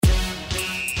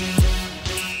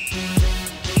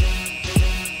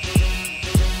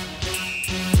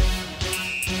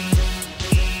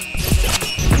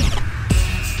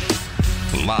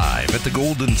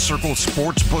Golden Circle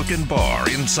Sportsbook and Bar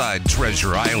inside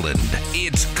Treasure Island.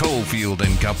 It's Cofield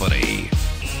and Company.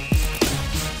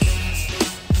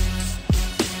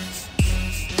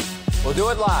 We'll do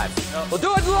it live. We'll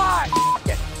do it live.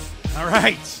 All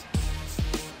right.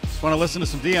 Just want to listen to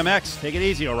some DMX. Take it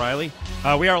easy, O'Reilly.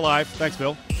 We are live. Thanks,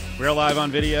 Bill. We are live on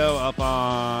video up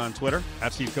on Twitter,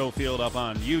 at Steve Cofield, up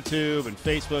on YouTube and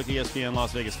Facebook, ESPN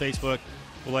Las Vegas Facebook.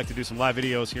 We'd like to do some live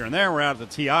videos here and there. We're out at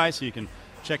the TI, so you can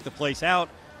check the place out.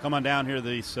 Come on down here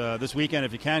this weekend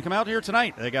if you can. Come out here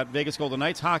tonight. They got Vegas Golden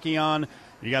Knights hockey on.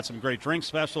 You got some great drink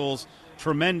specials,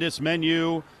 tremendous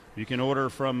menu. You can order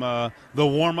from the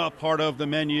warm-up part of the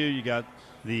menu. You got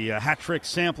the hat trick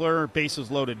sampler, bases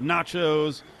loaded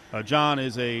nachos. John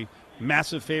is a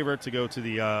massive favorite to go to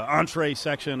the entree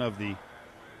section of the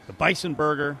Bison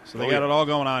Burger. So they got it all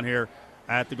going on here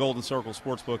at the Golden Circle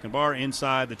Sportsbook and Bar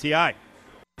inside the TI.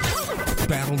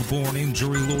 Battleborn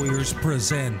Injury Lawyers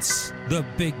presents the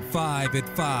Big Five at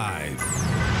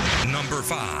 5. Number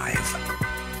 5.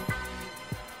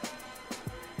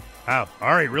 Wow.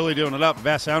 All right, really doing it up.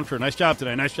 Vast Sound Crew. Nice job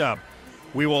today. Nice job.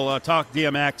 We will talk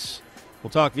DMX.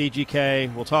 We'll talk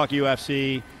VGK. We'll talk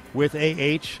UFC with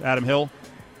AH, Adam Hill,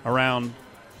 around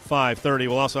 5:30.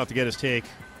 We'll also have to get his take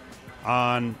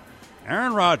on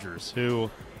Aaron Rodgers, who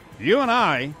you and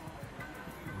I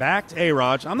backed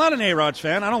A-Rod. I'm not an A-Rod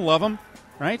fan. I don't love him,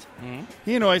 right? Mm-hmm.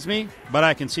 He annoys me, but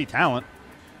I can see talent.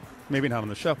 Maybe not on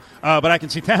the show, but I can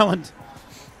see talent.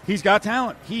 He's got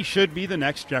talent. He should be the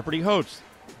next Jeopardy host.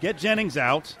 Get Jennings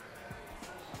out.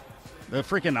 The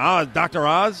freaking Oz, Dr.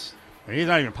 Oz, he's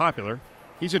not even popular.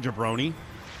 He's a jabroni.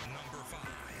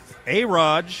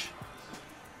 A-Rod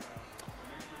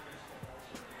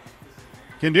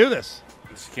can do this.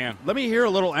 Yes, you can. Let me hear a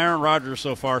little Aaron Rodgers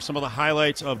so far, some of the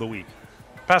highlights of the week.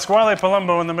 Pasquale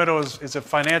Palumbo in the middle is a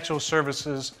financial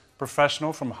services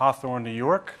professional from Hawthorne, New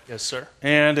York. Yes, sir.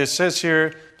 And it says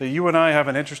here that you and I have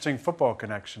an interesting football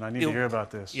connection. I need to hear about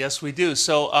this. Yes, we do.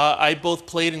 So I both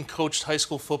played and coached high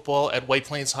school football at White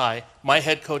Plains High. My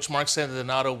head coach, Mark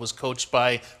Sandonato, was coached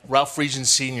by Ralph Friedgen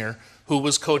Sr., who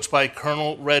was coached by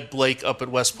Colonel Red Blake up at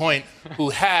West Point, who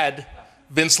had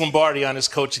Vince Lombardi on his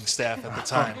coaching staff at the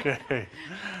time. Okay.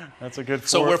 That's a good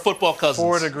So we're football cousins.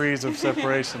 4 degrees of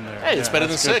separation there. Hey, it's better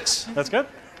than good. 6. That's good.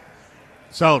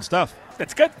 Solid stuff.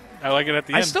 That's good. I like it at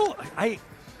the end.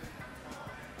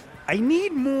 I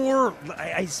need more,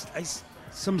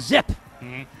 some zip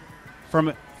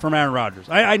from Aaron Rodgers.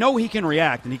 I know he can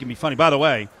react and he can be funny. By the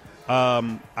way,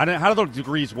 how do those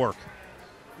degrees work?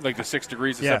 Like the 6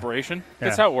 degrees of Yeah. separation? Yeah.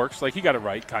 That's how it works. Like, you got it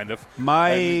right, kind of.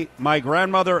 My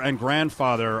grandmother and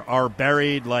grandfather are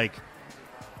buried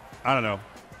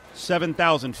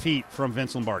 7,000 feet from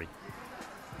Vince Lombardi.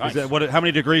 Nice. Is that, how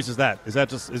many degrees is that? Is that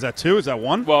 2? Is that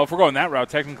 1? Well, if we're going that route,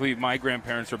 technically my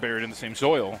grandparents are buried in the same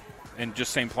soil and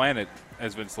just same planet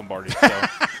as Vince Lombardi. So.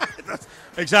 That's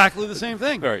exactly the same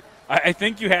thing. All right. I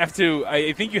think you have to.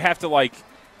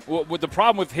 What the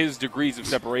problem with his degrees of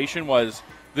separation was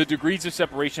the degrees of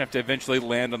separation have to eventually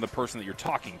land on the person that you're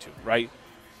talking to, right?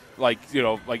 Like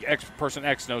person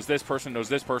X knows this person, knows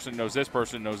this person, knows this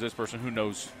person, knows this person who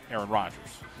knows Aaron Rodgers.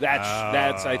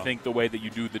 That's I think the way that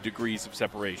you do the degrees of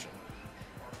separation.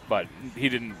 But he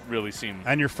didn't really seem.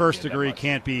 And your first degree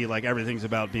can't be like everything's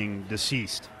about being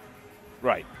deceased.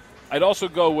 Right. I'd also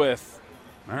go with.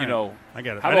 All right. I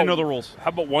get it. I didn't know the rules. How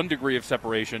about 1 degree of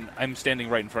separation? I'm standing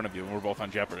right in front of you, and we're both on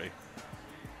Jeopardy.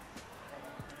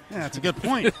 Yeah, that's a good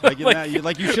point.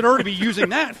 You should already be using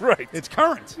that. Right. It's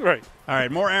current. Right. All right,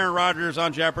 more Aaron Rodgers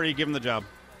on Jeopardy. Give him the job.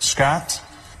 Scott,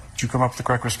 did you come up with the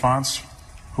correct response?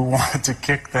 Who wanted to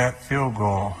kick that field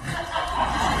goal?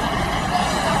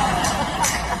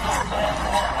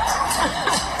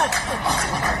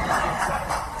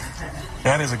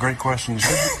 That is a great question.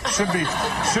 Should be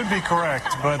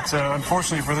correct, but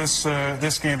unfortunately for this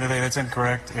game today, that's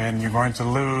incorrect, and you're going to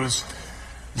lose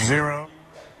 0.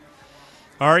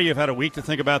 Ari, you've had a week to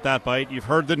think about that bite. You've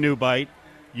heard the new bite.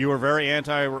 You were very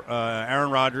anti-Aaron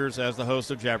Rodgers as the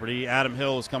host of Jeopardy. Adam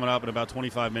Hill is coming up in about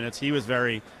 25 minutes. He was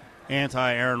very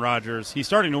anti-Aaron Rodgers. He's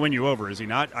starting to win you over, is he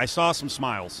not? I saw some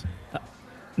smiles.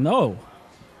 No.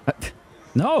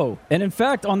 No. And in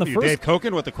fact, on the first Dave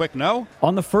Koken with the quick no?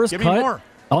 On the first Give cut, me more.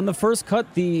 On the first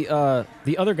cut, the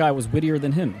other guy was wittier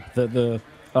than him, the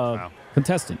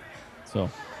contestant.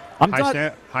 So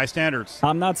high standards.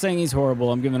 I'm not saying he's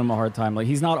horrible. I'm giving him a hard time. Like,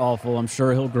 he's not awful. I'm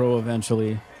sure he'll grow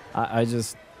eventually.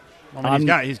 He's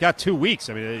got 2 weeks.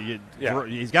 I mean,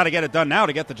 he's got to get it done now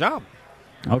to get the job.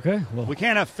 Okay. Well, we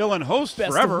can't have fill-in host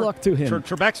best forever. Of luck to him.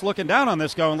 Trebek's looking down on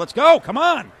this going, let's go. Come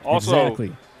on.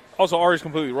 Exactly. Also, Ari's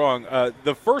completely wrong.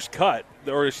 The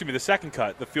second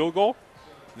cut, the field goal,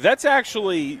 that's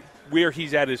actually where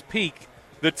he's at his peak,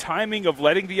 the timing of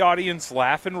letting the audience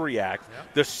laugh and react,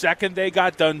 the second they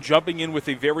got done jumping in with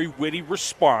a very witty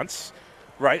response,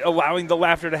 right, allowing the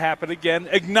laughter to happen again,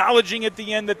 acknowledging at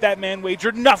the end that man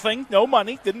wagered nothing, no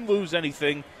money, didn't lose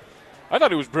anything. I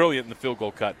thought it was brilliant in the field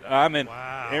goal cut. I mean,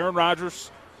 Wow. Aaron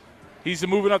Rodgers, he's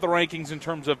moving up the rankings in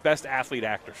terms of best athlete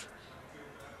actors,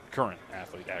 current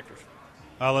athlete actors.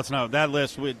 Let's know that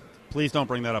list. Please don't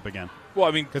bring that up again. Well,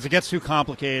 I mean, because it gets too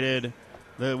complicated.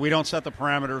 We don't set the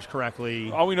parameters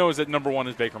correctly. All we know is that number one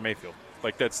is Baker Mayfield.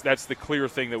 Like that's the clear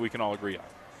thing that we can all agree on.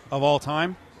 Of all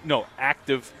time? No,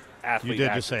 active athlete. You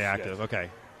did just say active. Yes. Okay.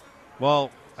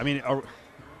 Well, I mean,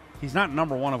 he's not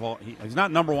number one of all. He's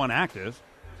not number one active.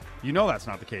 You know that's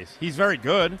not the case. He's very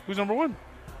good. Who's number one?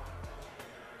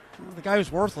 The guy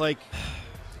who's worth like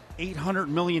 $800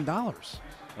 million. I don't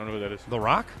know who that is. The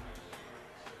Rock?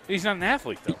 He's not an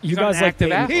athlete, though. You guys like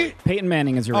Peyton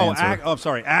Manning is your answer. I'm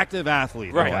sorry. Active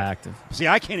athlete. Right. Oh, active. See,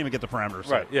 I can't even get the parameters.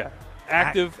 Right, yeah.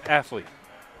 Active athlete.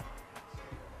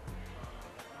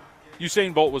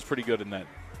 Usain Bolt was pretty good in that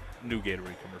new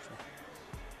Gatorade commercial.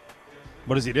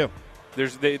 What does he do? You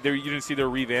didn't see they're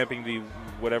revamping the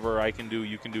whatever I can do,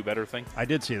 you can do better thing? I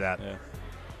did see that. Yeah.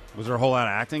 Was there a whole lot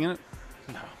of acting in it?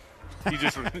 No.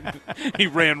 He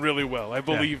ran really well. I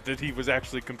believe that he was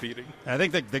actually competing. I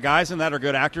think the guys in that are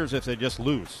good actors if they just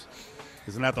lose.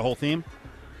 Isn't that the whole theme?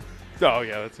 Oh,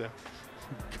 yeah, that's it.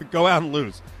 Go out and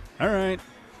lose. All right.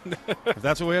 If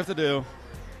that's what we have to do,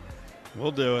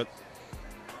 we'll do it.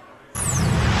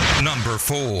 Number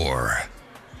 4.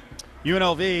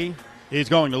 UNLV is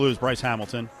going to lose Bryce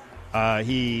Hamilton.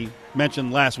 He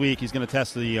mentioned last week he's going to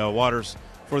test the waters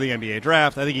for the NBA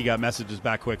draft. I think he got messages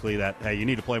back quickly that, hey, you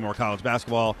need to play more college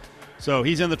basketball. So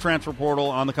he's in the transfer portal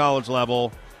on the college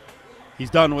level. He's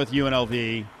done with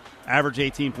UNLV. Average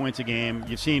 18 points a game.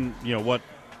 You've seen, what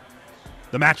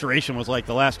the maturation was like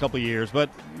the last couple of years, but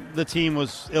the team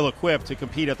was ill-equipped to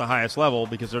compete at the highest level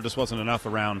because there just wasn't enough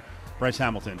around Bryce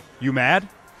Hamilton. You mad?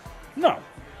 No.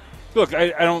 Look, I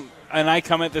don't, and I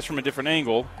come at this from a different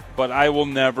angle, but I will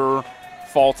never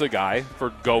fault a guy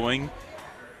for going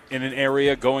in an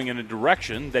area, going in a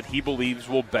direction that he believes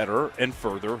will better and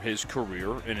further his career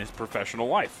and his professional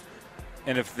life.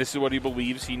 And if this is what he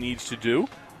believes he needs to do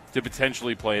to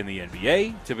potentially play in the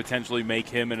NBA, to potentially make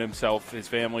him and himself, his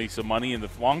family, some money in the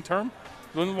long term,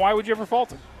 then why would you ever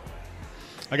fault him?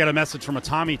 I got a message from a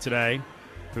Tommy today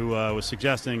who was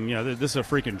suggesting, this is a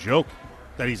freaking joke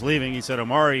that he's leaving. He said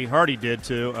Omari Hardy did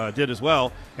as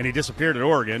well, and he disappeared at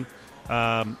Oregon.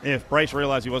 If Bryce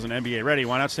realized he wasn't NBA ready,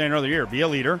 why not stay another year? Be a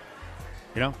leader,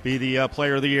 be the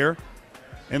player of the year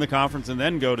in the conference and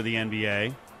then go to the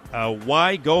NBA.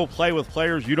 Why go play with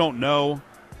players you don't know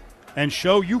and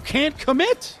show you can't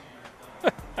commit?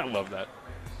 I love that.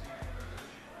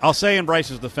 I'll say in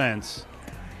Bryce's defense,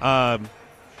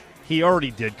 he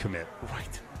already did commit.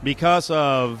 Right. Because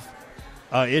of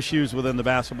issues within the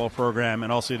basketball program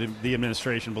and also the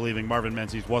administration believing Marvin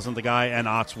Menzies wasn't the guy and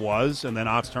Otts was, and then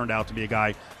Otts turned out to be a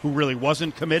guy who really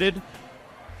wasn't committed.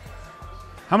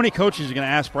 How many coaches are you going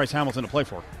to ask Bryce Hamilton to play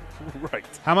for? Right.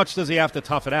 How much does he have to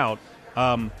tough it out?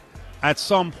 At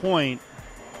some point,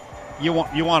 you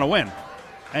want to win,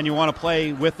 and you want to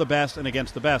play with the best and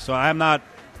against the best. So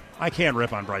I can't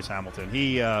rip on Bryce Hamilton.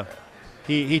 He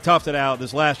toughed it out.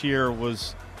 This last year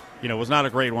was not a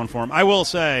great one for him. I will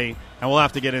say, and we'll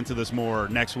have to get into this more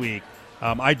next week,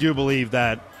 I do believe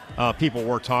that people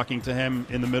were talking to him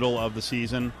in the middle of the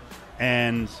season,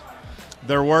 and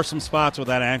there were some spots with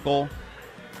that ankle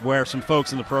where some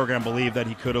folks in the program believed that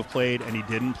he could have played and he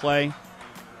didn't play.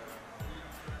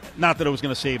 Not that it was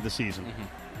going to save the season,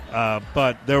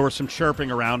 but there was some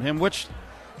chirping around him, which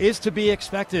is to be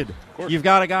expected. You've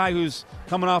got a guy who's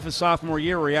coming off his sophomore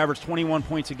year where he averaged 21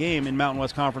 points a game in Mountain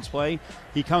West Conference play.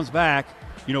 He comes back,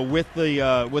 with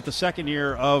the second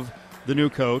year of the new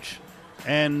coach,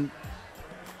 and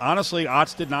honestly,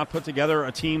 Otts did not put together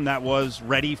a team that was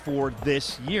ready for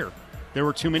this year. There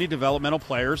were too many developmental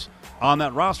players on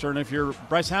that roster, and if you're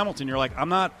Bryce Hamilton, you're like, I'm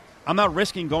not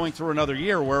risking going through another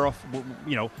year where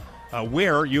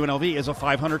where UNLV is a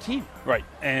 500 team. Right,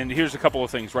 and here's a couple of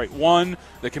things, right? One,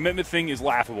 the commitment thing is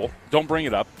laughable. Don't bring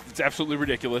it up. It's absolutely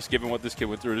ridiculous given what this kid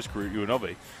went through in his career at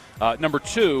UNLV. Number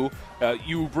two,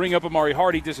 you bring up Omari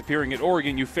Hardy disappearing at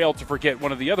Oregon. You failed to forget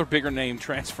one of the other bigger name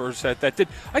transfers that did,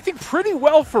 I think, pretty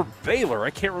well for Baylor. I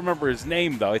can't remember his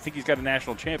name, though. I think he's got a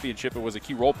national championship and was a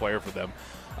key role player for them.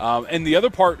 And the other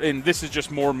part, and this is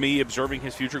just more me observing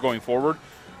his future going forward,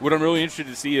 what I'm really interested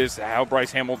to see is how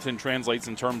Bryce Hamilton translates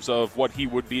in terms of what he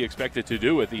would be expected to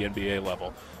do at the NBA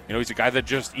level. He's a guy that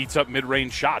just eats up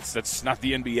mid-range shots. That's not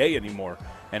the NBA anymore.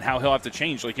 And how he'll have to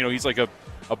change. He's like a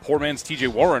poor man's T.J.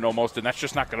 Warren almost, and that's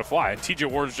just not going to fly. And T.J.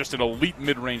 Warren's just an elite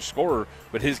mid-range scorer,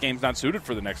 but his game's not suited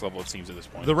for the next level, it seems, at this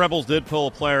point. The Rebels did pull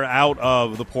a player out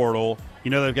of the portal.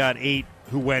 They've got 8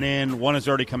 who went in. 1 has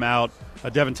already come out.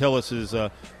 Devin Tillis is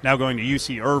now going to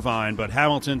UC Irvine, but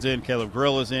Hamilton's in. Caleb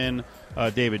Grill is in.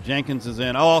 David Jenkins is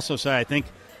in. I'll also say, I think,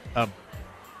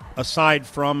 aside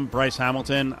from Bryce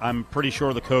Hamilton, I'm pretty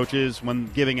sure the coaches,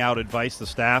 when giving out advice, the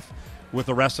staff, with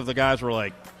the rest of the guys, were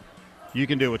like, you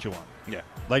can do what you want. Yeah.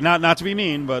 Not to be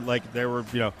mean, but they were,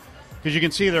 because you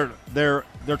can see they're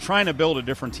trying to build a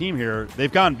different team here.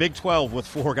 They've gone Big 12 with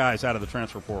 4 guys out of the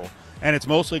transfer portal, and it's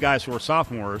mostly guys who are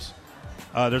sophomores.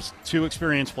 There's 2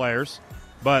 experienced players,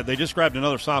 but they just grabbed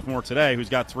another sophomore today who's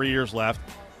got 3 years left.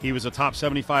 He was a top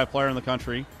 75 player in the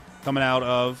country coming out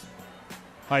of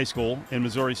high school in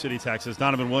Missouri City, Texas.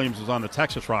 Donovan Williams was on the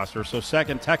Texas roster, so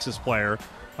second Texas player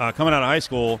coming out of high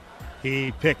school.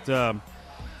 He picked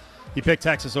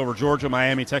Texas over Georgia,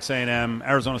 Miami, Texas A&M,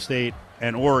 Arizona State,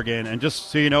 and Oregon. And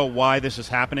just so you know why this is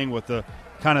happening with the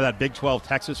kind of that Big 12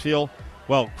 Texas feel,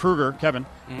 well, Kruger, Kevin,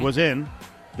 was in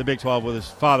the Big 12 with his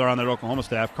father on the Oklahoma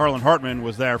staff. Carlin Hartman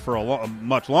was there for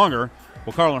much longer.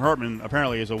 Well, Carlin Hartman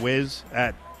apparently is a whiz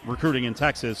at recruiting in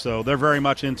Texas, so they're very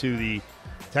much into the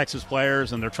Texas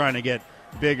players, and they're trying to get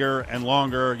bigger and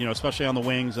longer, especially on the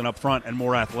wings and up front, and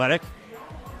more athletic.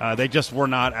 They just were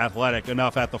not athletic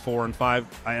enough at the 4 and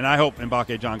 5, and I hope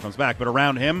Mbake John comes back. But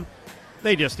around him,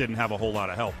 they just didn't have a whole lot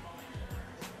of help.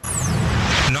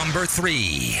 Number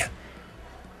 3.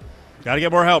 Got to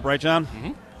get more help, right, John?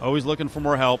 Mm-hmm. Always looking for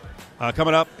more help.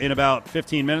 Coming up in about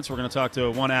 15 minutes, we're going to talk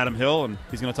to one Adam Hill, and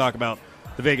he's going to talk about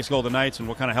the Vegas Golden Knights and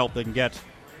what kind of help they can get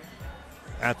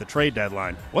at the trade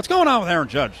deadline. What's going on with Aaron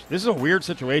Judge? This is a weird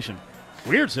situation.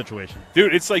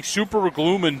 Dude, it's like super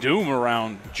gloom and doom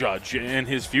around Judge and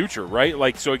his future,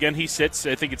 right? So again, he sits,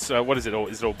 I think it's, what is it?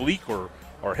 Is it oblique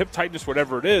or hip tightness,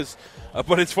 whatever it is?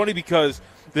 But it's funny because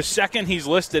the second he's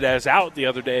listed as out the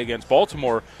other day against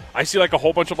Baltimore, I see like a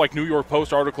whole bunch of like New York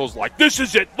Post articles like, this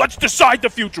is it, let's decide the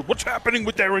future. What's happening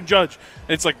with Aaron Judge?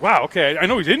 And it's like, wow, okay, I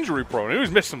know he's injury prone. I know he's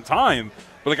missed some time.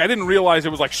 But I didn't realize it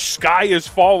was like sky is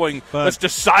falling. Let's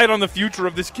decide on the future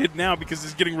of this kid now because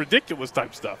it's getting ridiculous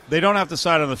type stuff. They don't have to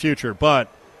decide on the future. But,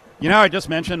 I just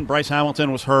mentioned Bryce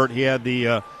Hamilton was hurt. He had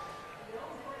the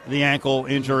ankle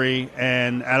injury.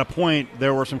 And at a point,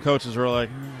 there were some coaches who were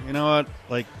like, you know what?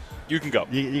 Like, you can go.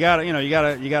 You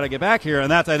gotta get back here.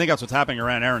 And I think that's what's happening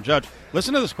around Aaron Judge.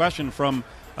 Listen to this question from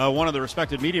one of the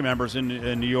respected media members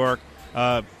in New York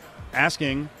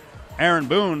asking Aaron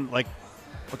Boone, like,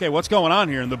 okay, what's going on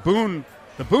here? And the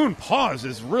Boone pause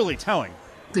is really telling.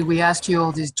 We asked you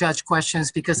all these Judge questions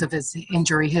because of his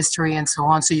injury history and so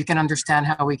on, so you can understand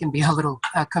how we can be a little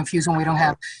confused when we don't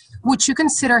have. Would you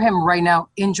consider him right now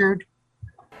injured?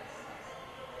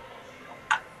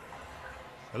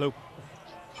 Hello.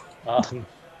 Wow.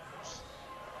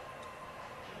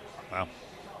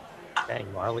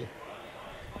 Dang, Marley.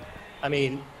 I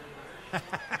mean,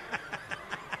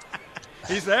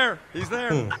 he's there.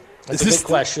 That's a good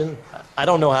question. I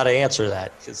don't know how to answer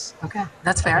that. Okay,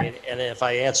 that's fair. And if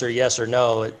I answer yes or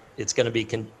no, it's going to be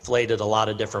conflated a lot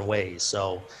of different ways.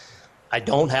 So I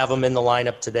don't have him in the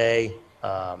lineup today.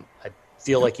 I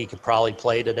feel like he could probably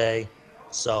play today.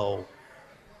 So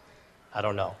I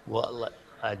don't know. Well,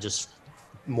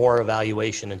 more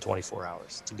evaluation in 24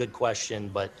 hours. It's a good question,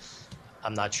 but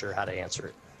I'm not sure how to answer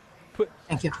it.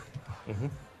 Thank you. Mm-hmm.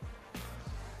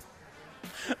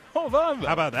 Hold on.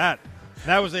 How about that?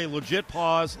 That was a legit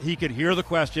pause. He could hear the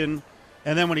question,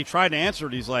 and then when he tried to answer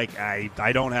it, he's like, I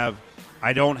don't have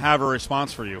a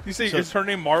response for you. You say, is her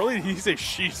name Marley? He say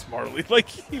she's Marley. Like,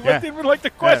 he didn't even like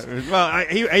the question. Yeah. Well,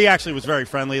 he actually was very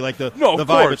friendly. Like the vibe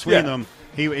course, between them,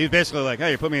 he basically like, hey,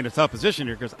 you put me in a tough position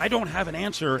here because I don't have an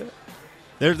answer.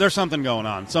 There's something going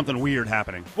on, something weird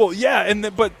happening. Well, yeah,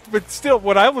 but still,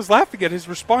 what I was laughing at his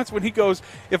response when he goes,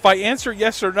 if I answer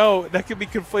yes or no, that could be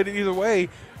conflated either way.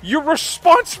 Your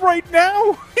response right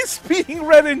now is being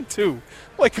read into.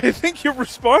 Like, I think your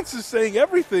response is saying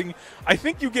everything. I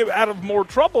think you get out of more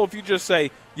trouble if you just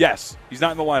say, yes, he's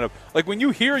not in the lineup. Like, when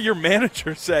you hear your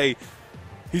manager say,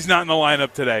 he's not in the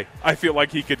lineup today, I feel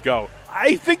like he could go.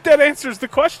 I think that answers the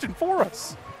question for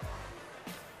us.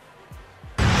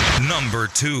 Number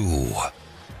 2.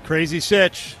 Crazy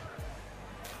Sitch.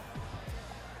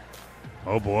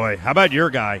 Oh, boy. How about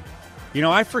your guy?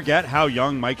 I forget how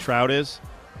young Mike Trout is.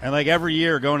 And, like, every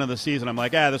year going into the season, I'm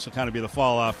like, this will kind of be the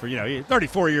fall-off for, he's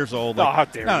 34 years old. Like, how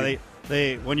dare you.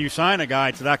 They when you sign a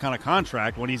guy to that kind of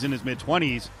contract, when he's in his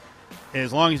mid-20s,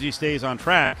 as long as he stays on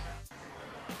track,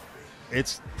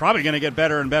 it's probably going to get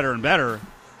better and better and better.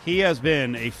 He has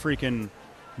been a freaking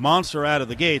monster out of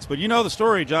the gates. But you know the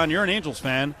story, John. You're an Angels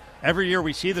fan. Every year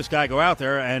we see this guy go out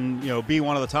there and, be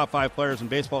one of the top 5 players in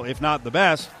baseball, if not the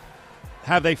best.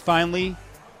 Have they finally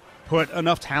put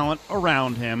enough talent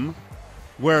around him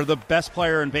where the best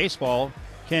player in baseball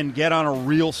can get on a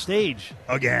real stage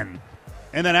again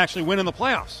and then actually win in the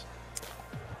playoffs?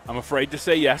 I'm afraid to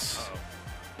say yes,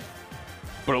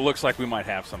 but it looks like we might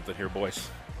have something here, boys.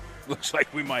 Looks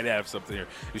like we might have something here.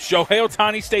 If Shohei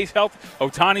Ohtani stays healthy,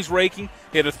 Ohtani's raking.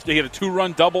 He had a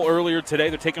 2-run double earlier today.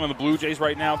 They're taking on the Blue Jays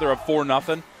right now. They're up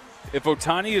 4-0. If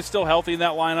Ohtani is still healthy in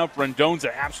that lineup, Rendon's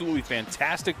an absolutely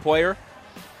fantastic player.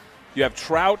 You have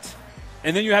Trout,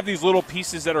 and then you have these little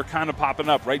pieces that are kind of popping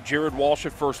up, right? Jared Walsh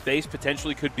at first base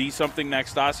potentially could be something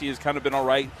next. Stassi has kind of been all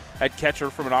right at catcher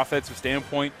from an offensive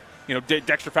standpoint.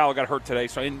 Dexter Fowler got hurt today,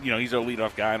 so he's a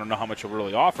leadoff guy. I don't know how much he'll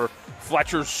really offer.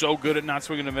 Fletcher's so good at not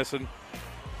swinging and missing.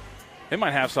 They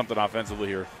might have something offensively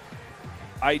here.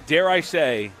 Dare I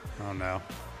say. Oh, no.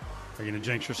 Are you going to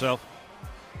jinx yourself?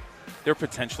 They're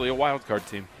potentially a wild card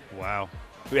team. Wow.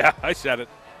 Yeah, I said it.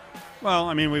 Well,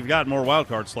 I mean, we've got more wild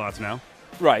card slots now.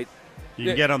 Right. You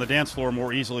can get on the dance floor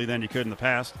more easily than you could in the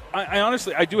past. I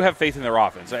honestly, I do have faith in their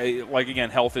offense. Again,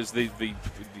 health is the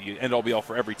end-all be-all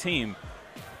for every team.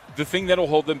 The thing that'll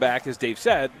hold them back, as Dave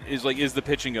said, is the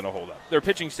pitching going to hold up? Their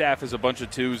pitching staff is a bunch of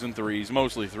 2s and 3s,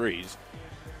 mostly 3s.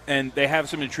 And they have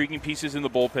some intriguing pieces in the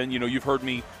bullpen. You've heard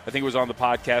me, I think it was on the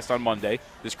podcast on Monday.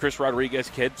 This Chris Rodriguez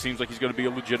kid seems like he's going to be a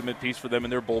legitimate piece for them in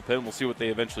their bullpen. We'll see what they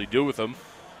eventually do with him.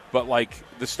 But,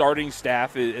 the starting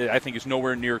staff, I think, is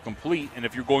nowhere near complete. And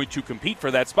if you're going to compete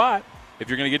for that spot, if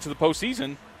you're going to get to the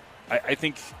postseason, I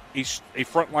think a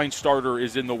frontline starter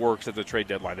is in the works at the trade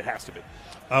deadline. It has to be.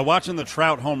 Watching the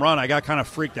Trout home run, I got kind of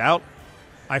freaked out.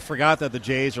 I forgot that the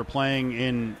Jays are playing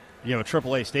in a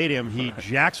AAA stadium. He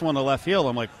jacks one to left field.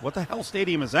 I'm like, what the hell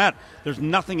stadium is that? There's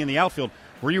nothing in the outfield.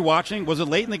 Were you watching? Was it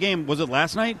late in the game? Was it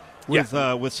last night with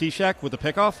Cishek with the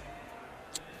pickoff?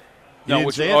 No,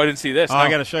 I didn't see this. No. I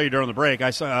got to show you during the break.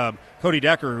 I saw Cody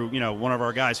Decker, who one of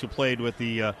our guys who played with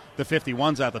the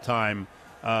 51s at the time,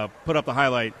 put up the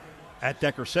highlight at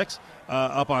Decker 6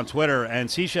 up on Twitter, and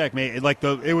Cishek made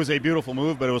it was a beautiful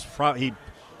move, but it was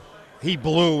he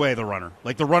blew away the runner.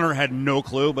 The runner had no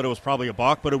clue, but it was probably a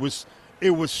balk. But it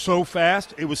was so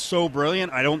fast, it was so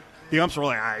brilliant. The umps were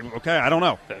like, I don't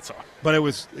know. That's all. But it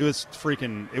was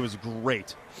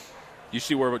great. You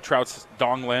see where Trout's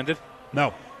dong landed?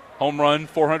 No. Home run,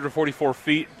 444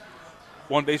 feet.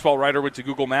 One baseball writer went to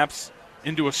Google Maps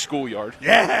into a schoolyard.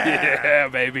 Yeah, yeah,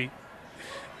 baby.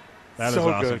 That is so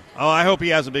awesome. Good. Oh, I hope he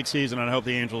has a big season, and I hope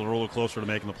the Angels are a little closer to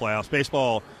making the playoffs.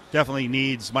 Baseball definitely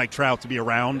needs Mike Trout to be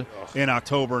around in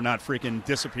October, not freaking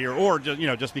disappear, or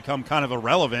just become kind of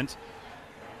irrelevant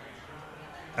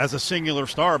as a singular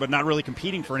star, but not really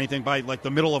competing for anything by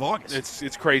the middle of August.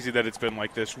 It's crazy that it's been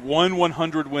like this.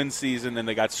 100-win season, and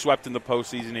they got swept in the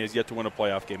postseason. He has yet to win a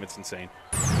playoff game. It's insane.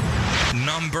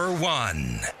 Number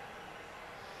 1.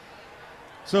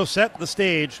 So set the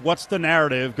stage. What's the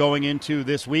narrative going into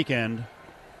this weekend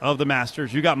of the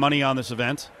Masters? You got money on this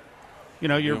event.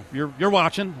 You're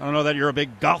watching. I don't know that you're a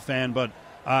big golf fan, but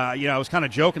I was kind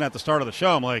of joking at the start of the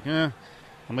show. I'm like,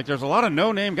 there's a lot of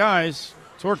no-name guys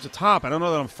towards the top. I don't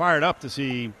know that I'm fired up to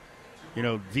see,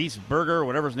 Wiesberger,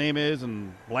 whatever his name is,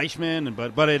 and Leishman,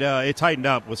 but it tightened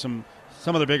up with some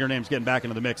of the bigger names getting back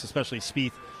into the mix, especially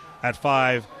Spieth at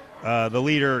 5. The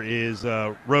leader is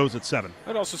Rose at 7.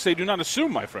 I'd also say do not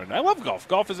assume, my friend. I love golf.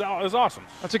 Golf is awesome.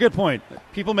 That's a good point.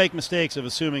 People make mistakes of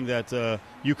assuming that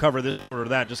you cover this or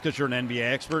that just because you're an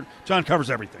NBA expert. John covers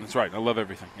everything. That's right. I love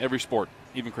everything. Every sport,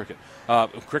 even cricket.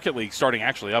 Cricket League starting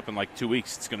actually up in 2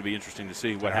 weeks. It's going to be interesting to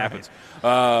see what happens.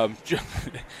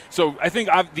 So I think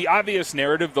the obvious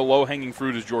narrative, the low-hanging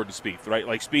fruit is Jordan Spieth, right?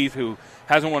 Spieth, who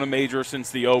hasn't won a major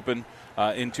since the Open.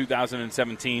 In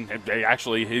 2017,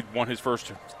 he won his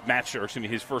first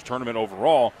his first tournament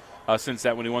overall since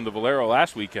that when he won the Valero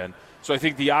last weekend. So I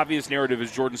think the obvious narrative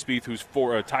is Jordan Spieth, who's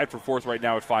tied for 4th right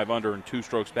now at 5 under and 2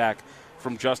 strokes back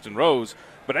from Justin Rose.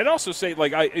 But I'd also say,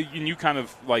 and you kind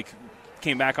of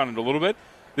came back on it a little bit.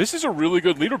 This is a really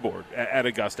good leaderboard at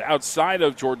Augusta. Outside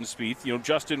of Jordan Spieth,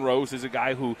 Justin Rose is a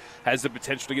guy who has the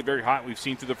potential to get very hot. We've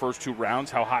seen through the first 2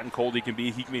 rounds how hot and cold he can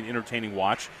be. He can be an entertaining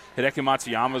watch. Hideki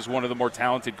Matsuyama is one of the more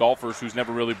talented golfers who's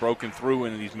never really broken through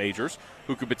in these majors,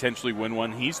 who could potentially win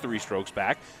one. He's 3 strokes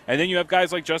back. And then you have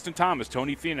guys like Justin Thomas,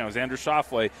 Tony Finau, Xander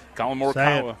Schauffele, Colin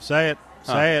Morikawa. Say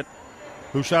it.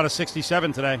 Who shot a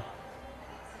 67 today?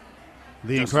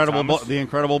 The incredible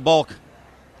bulk.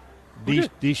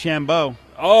 DeChambeau.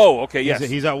 Oh, okay, yes.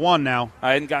 He's at 1 now.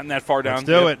 I hadn't gotten that far down. Let's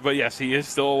do it. But, yes, he is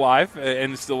still alive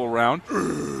and still around.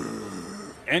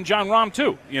 And John Rahm,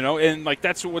 too, and,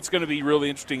 that's what's going to be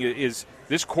really interesting is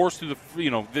this course through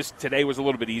this today was a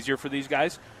little bit easier for these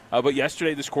guys. But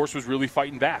yesterday, this course was really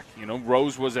fighting back.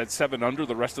 Rose was at 7 under.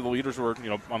 The rest of the leaders were,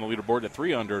 on the leaderboard at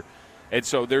 3 under. And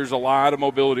so there's a lot of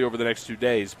mobility over the next 2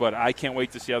 days. But I can't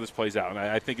wait to see how this plays out. And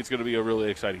I think it's going to be a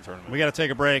really exciting tournament. We got to take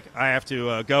a break. I have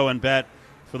to go and bet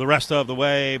for the rest of the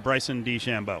way Bryson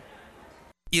DeChambeau.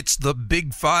 It's the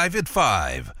Big 5 at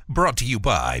 5, brought to you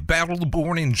by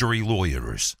Battle-Born Injury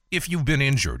Lawyers. If you've been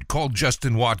injured, call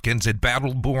Justin Watkins at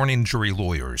Battle-Born Injury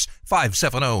Lawyers,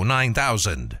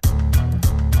 570-9000.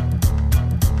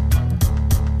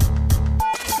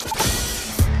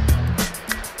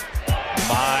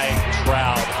 Mike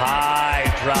Trout, high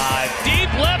drive,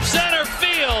 deep left center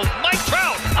field. Mike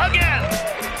Trout again.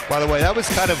 By the way, that was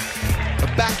kind of a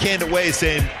backhanded way of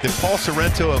saying that Paul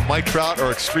Sorrento and Mike Trout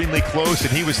are extremely close, and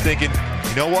he was thinking,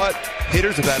 you know what?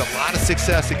 Hitters have had a lot of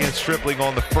success against Stripling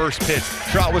on the first pitch.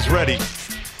 Trout was ready.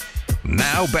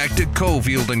 Now back to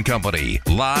Cofield and Company,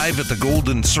 live at the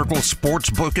Golden Circle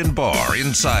Sportsbook and Bar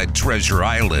inside Treasure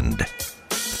Island.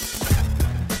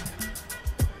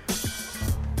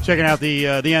 Checking out the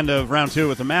end of round 2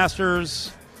 with the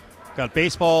Masters. Got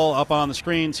baseball up on the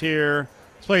screens here.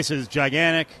 This place is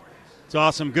gigantic. It's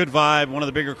awesome, good vibe, one of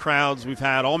the bigger crowds we've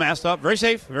had, all masked up. Very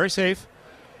safe, very safe.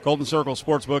 Golden Circle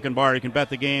Sportsbook and Bar. You can bet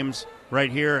the games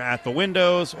right here at the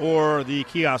windows, or the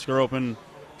kiosks are open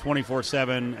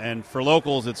 24/7. And for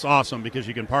locals, it's awesome because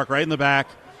you can park right in the back,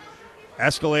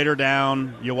 escalator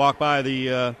down, you walk by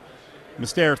the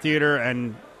Mystere Theater,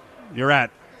 and you're at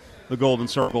the Golden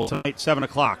Circle tonight, 7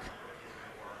 o'clock.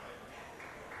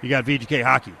 You got VGK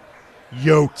Hockey.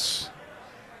 Yotes,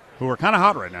 who are kind of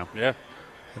hot right now. Yeah.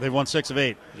 They've won 6 of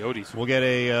 8. Yotes. We'll get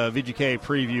a VGK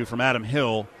preview from Adam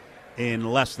Hill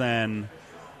in less than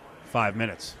 5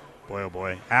 minutes. Boy, oh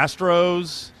boy.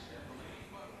 Astros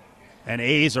and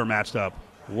A's are matched up.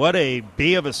 What a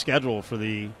B of a schedule for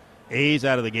the A's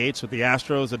out of the gates with the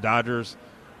Astros, the Dodgers,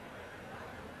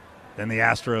 then the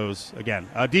Astros again.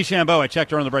 DeChambeau, I checked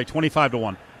during the break,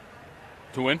 25-1.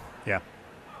 To win? Yeah.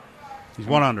 He's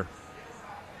 1 under.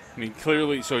 I mean,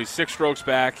 clearly, so he's 6 strokes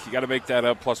back. You got to make that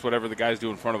up, plus whatever the guys do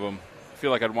in front of him. I feel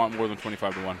like I'd want more than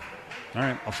 25-1. All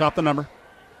right, I'll shop the number.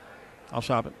 I'll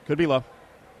shop it. Could be low.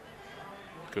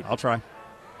 Could. I'll try. I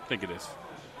think it is.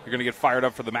 You're going to get fired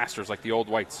up for the Masters like the old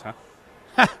whites,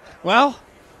 huh? Well,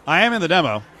 I am in the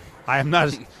demo. I'm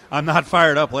not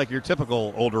fired up like your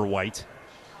typical older white.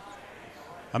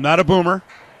 I'm not a boomer.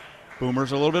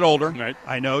 Boomers are a little bit older. Right.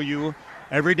 I know you.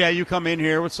 Every day you come in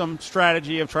here with some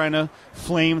strategy of trying to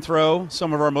flame throw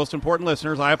some of our most important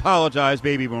listeners. I apologize,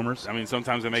 baby boomers. I mean,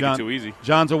 sometimes they make it too easy.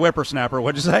 John's a whippersnapper.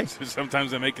 What'd you say?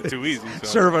 Sometimes they make it too easy. So.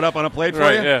 Serve it up on a plate for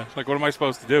right, you? Yeah. Like, what am I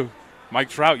supposed to do? Mike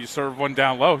Trout, you serve one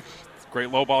down low. Great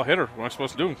low ball hitter. What am I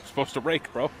supposed to do? I'm supposed to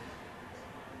rake, bro.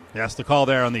 Yes, the call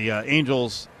there on the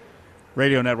Angels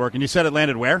radio network. And you said it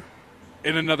landed where?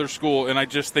 In another school, and I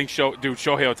just think,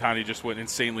 Shohei Ohtani just went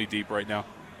insanely deep right now.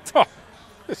 Oh,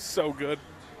 it's so good.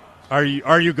 Are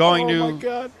you going to my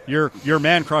God. your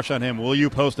man crush on him? Will you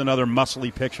post another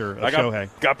muscly picture of Shohei?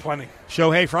 Got plenty.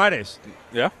 Shohei Fridays.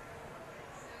 Yeah.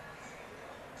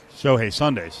 Shohei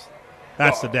Sundays.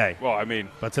 That's the day. Well, I mean,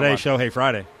 but today's Shohei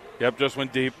Friday. Yep, just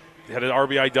went deep. Had an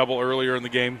RBI double earlier in the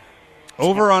game.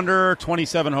 Over under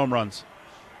 27 home runs.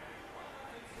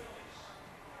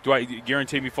 Do I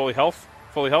guarantee me fully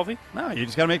healthy? No, you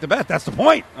just got to make the bet. That's the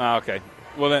point. Okay.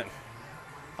 Well then,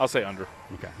 I'll say under.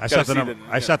 Okay. I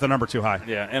set the number too high.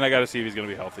 Yeah, and I got to see if he's going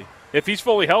to be healthy. If he's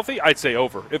fully healthy, I'd say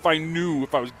over. If I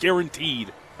was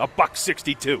guaranteed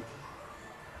 $162,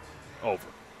 over.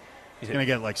 He's going to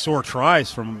get like sore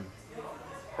tries from.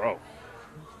 Bro.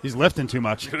 He's lifting too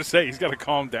much. I was going to say he's got to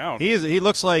calm down. He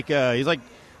looks like he's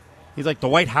like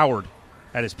Dwight Howard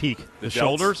at his peak. The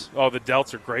shoulders. Oh, the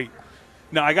delts are great.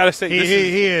 No, I got to say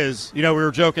he is. You know, we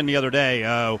were joking the other day.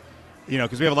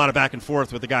 Because we have a lot of back and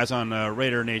forth with the guys on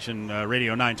Raider Nation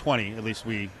Radio 920. At least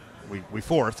we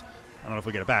fourth. I don't know if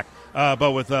we get it back.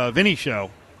 But with Vinny's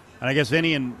show, and I guess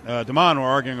Vinny and Damon were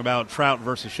arguing about Trout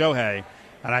versus Shohei,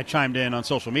 and I chimed in on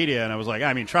social media and I was like,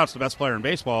 I mean, Trout's the best player in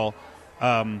baseball,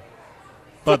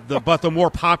 but the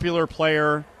more popular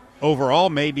player overall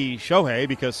may be Shohei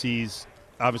because he's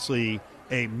obviously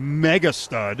a mega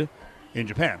stud in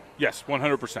Japan. Yes,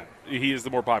 100%. He is the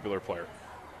more popular player.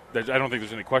 I don't think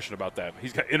there's any question about that.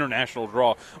 He's got international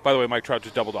draw. By the way, Mike Trout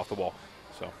just doubled off the ball.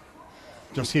 So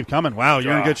just keep coming. Wow,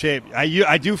 you're in good shape.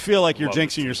 I do feel like you're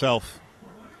jinxing yourself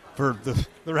for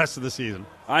the rest of the season.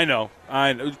 I know. We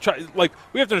have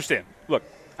to understand. Look,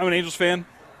 I'm an Angels fan.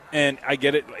 And I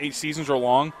get it. 8 seasons are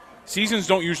long. Seasons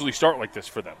don't usually start like this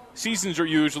for them. Seasons are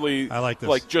usually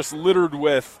just littered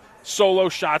with solo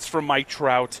shots from Mike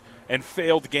Trout and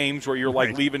failed games where you're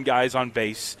like leaving guys on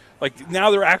base. Like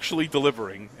now they're actually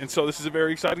delivering. And so this is a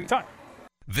very exciting time.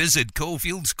 Visit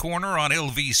Cofield's Corner on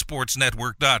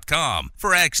LVSportsNetwork.com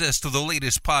for access to the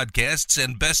latest podcasts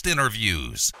and best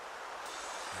interviews.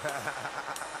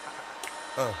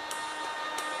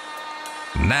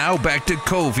 Now back to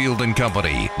Cofield and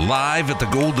Company, live at the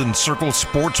Golden Circle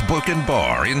Sportsbook and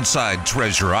Bar inside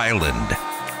Treasure Island.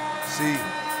 See,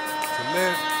 to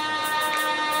live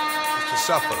is to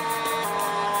suffer.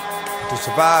 To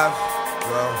survive,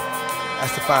 well,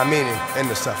 that's to find meaning in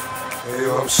the suffering. Hey,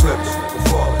 yo, I'm slipping, I'm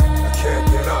falling, I can't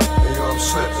get up. Hey, yo, I'm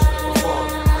slipping, I'm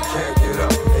falling, I can't get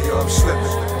up. Hey, yo, I'm slipping,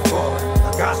 I'm falling,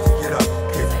 I got to get up.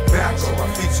 Get back on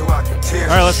my feet so I can tear.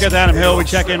 All right, let's get to Adam Hill. We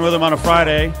check in with him on a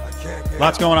Friday.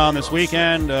 Lots going on this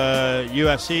weekend.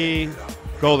 UFC,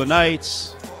 Golden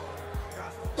Knights.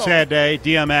 Sad day.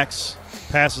 DMX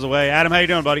passes away. Adam, how you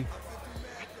doing, buddy?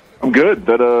 I'm good.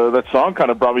 That song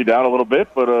kind of brought me down a little bit,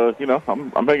 but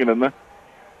I'm hanging in there.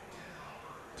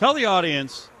 Tell the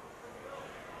audience,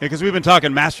 because we've been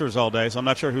talking Masters all day, so I'm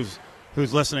not sure who's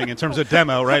listening in terms of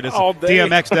demo, right?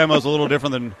 DMX demo is a little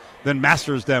different than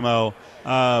Masters demo.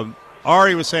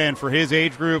 Ari was saying for his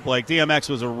age group, like DMX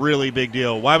was a really big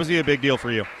deal. Why was he a big deal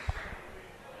for you?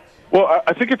 Well,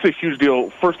 I think it's a huge deal,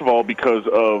 first of all, because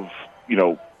of,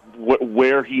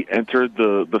 where he entered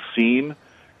the scene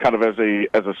kind of as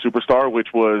a superstar,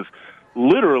 which was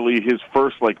literally his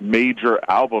first major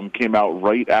album came out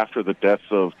right after the deaths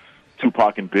of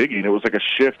Tupac and Biggie, and it was like a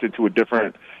shift into a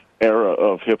different era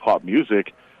of hip hop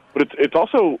music. But it's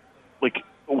also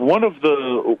one of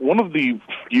the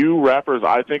few rappers,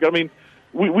 I think. I mean,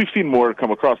 we've seen more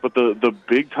come across, but the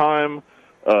big time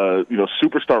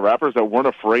superstar rappers that weren't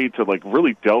afraid to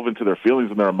really delve into their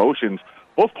feelings and their emotions,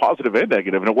 both positive and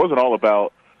negative. And it wasn't all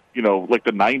about the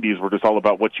 90s were just all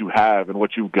about what you have and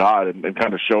what you got and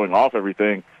kind of showing off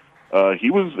everything.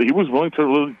 He was willing to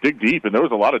really dig deep, and there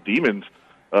was a lot of demons.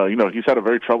 He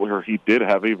did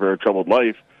have a very troubled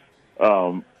life.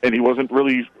 And he wasn't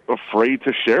really afraid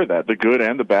to share that, the good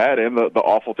and the bad and the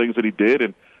awful things that he did.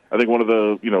 And I think one of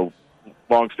the,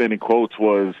 long-standing quotes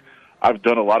was, "I've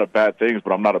done a lot of bad things,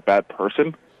 but I'm not a bad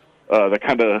person." That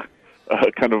kind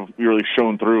of really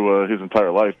shone through his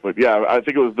entire life. But yeah, I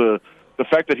think it was the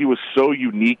fact that he was so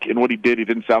unique in what he did. He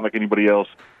didn't sound like anybody else,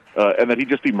 and that he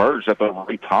just emerged at the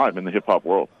right time in the hip-hop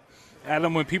world.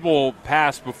 Adam, when people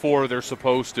pass before they're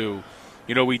supposed to,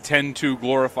 we tend to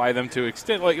glorify them to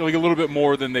extent like a little bit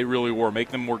more than they really were, make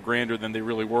them more grander than they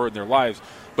really were in their lives.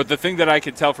 But the thing that I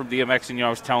could tell from DMX, and I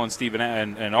was telling Steve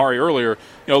and Ari earlier,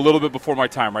 a little bit before my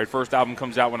time, right? First album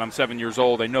comes out when I'm 7 years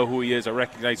old. I know who he is. I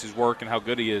recognize his work and how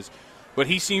good he is. But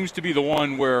he seems to be the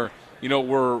one where,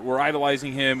 we're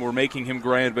idolizing him, we're making him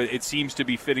grand, but it seems to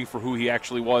be fitting for who he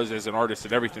actually was as an artist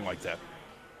and everything like that.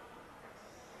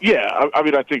 Yeah, I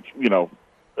mean, I think,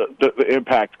 the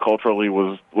impact culturally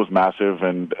was massive,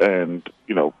 and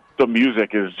the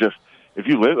music is just, if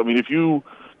you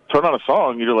turn on a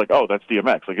song, you're like, oh, that's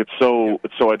DMX. It's so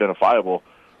identifiable.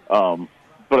 But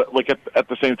at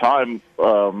the same time,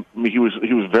 he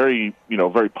was very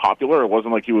very popular. It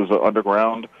wasn't like he was an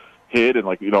underground hit, and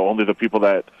only the people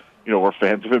that were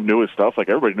fans of him knew his stuff.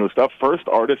 Everybody knew his stuff. First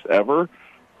artist ever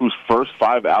whose first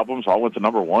 5 albums all went to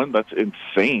 #1. That's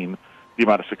insane. The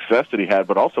amount of success that he had,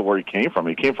 but also where he came from.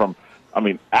 He came from,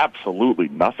 absolutely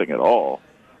nothing at all.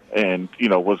 And,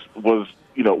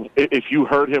 if you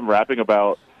heard him rapping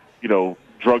about,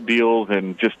 drug deals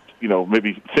and just,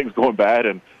 maybe things going bad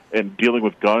and dealing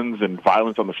with guns and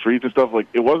violence on the streets and stuff,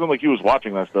 it wasn't like he was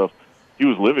watching that stuff. He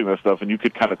was living that stuff, and you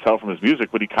could kind of tell from his music,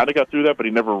 but he kind of got through that, but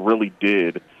he never really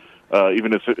did.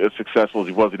 Even as successful as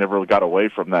he was, he never really got away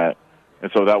from that. And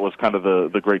so that was kind of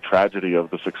the great tragedy of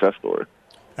the success story.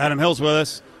 Adam Hill's with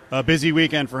us. A busy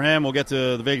weekend for him. We'll get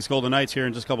to the Vegas Golden Knights here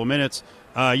in just a couple minutes.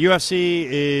 UFC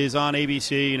is on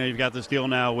ABC. You've got this deal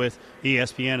now with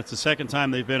ESPN. It's the second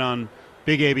time they've been on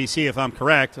Big ABC, if I'm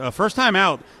correct. First time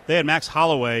out, they had Max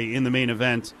Holloway in the main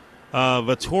event.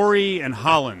 Vettori and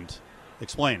Holland.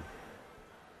 Explain.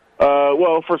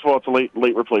 Well, first of all, it's a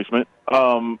late replacement.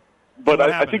 But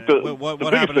I think the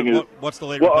biggest thing is, what's the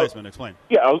late replacement? Explain.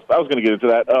 Yeah, I was going to get into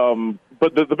that.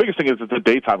 But the biggest thing is it's a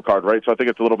daytime card, right? So I think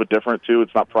it's a little bit different, too.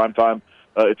 It's not prime time.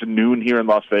 It's noon here in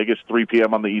Las Vegas, 3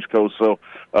 p.m. on the East Coast, so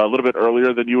a little bit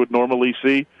earlier than you would normally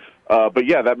see. But,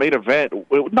 yeah, that main event,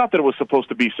 not that it was supposed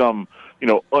to be some,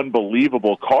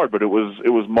 unbelievable card, but it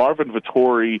was Marvin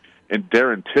Vettori and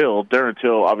Darren Till. Darren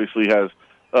Till obviously has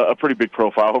a pretty big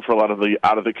profile for a lot of the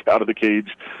out of the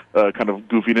cage kind of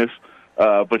goofiness.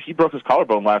 but he broke his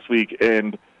collarbone last week,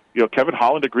 and Kevin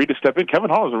Holland agreed to step in. Kevin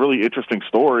Holland is a really interesting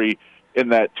story in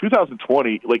that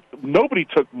 2020, like, nobody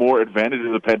took more advantage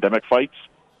of the pandemic fights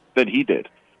than he did.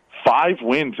 5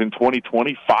 wins in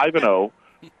 2020, 5-0,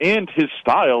 and his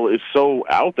style is so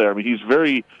out there. I mean, he's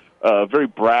very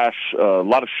brash, a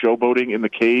lot of showboating in the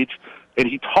cage, and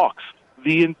he talks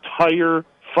the entire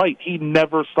fight. He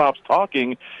never stops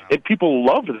talking, and people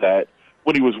loved that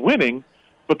when he was winning.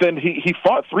 But then he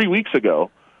fought 3 weeks ago,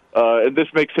 and this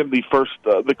makes him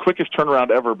the quickest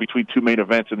turnaround ever between 2 main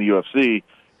events in the UFC,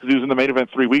 because he was in the main event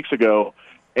 3 weeks ago,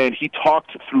 and he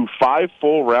talked through 5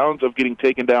 full rounds of getting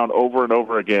taken down over and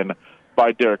over again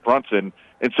by Derek Brunson.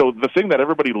 And so the thing that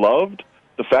everybody loved,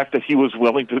 the fact that he was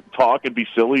willing to talk and be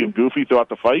silly and goofy throughout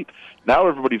the fight, now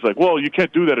everybody's like, well, you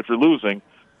can't do that if you're losing.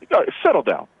 All right, settle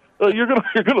down. You're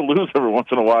gonna lose every once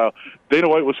in a while. Dana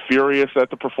White was furious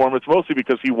at the performance, mostly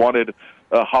because he wanted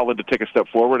Holland to take a step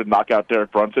forward and knock out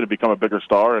Derek Brunson and become a bigger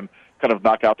star and kind of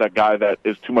knock out that guy that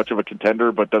is too much of a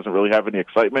contender but doesn't really have any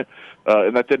excitement.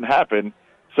 And that didn't happen.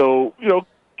 So,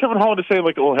 Kevin Holland is saying,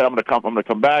 like, oh, hey, I'm gonna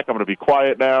come back. I'm gonna be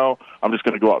quiet now. I'm just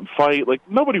gonna go out and fight. Like,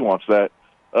 nobody wants that.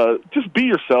 Just be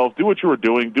yourself. Do what you were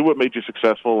doing. Do what made you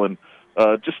successful, and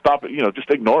just stop it. Just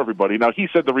ignore everybody. Now, he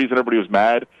said the reason everybody was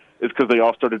mad is because they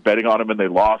all started betting on him and they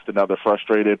lost, and now they're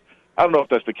frustrated. I don't know if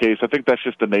that's the case. I think that's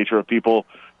just the nature of people.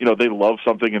 They love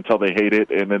something until they hate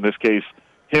it, and in this case,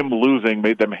 him losing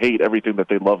made them hate everything that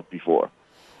they loved before.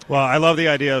 Well, I love the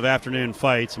idea of afternoon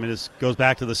fights. I mean, this goes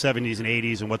back to the 70s and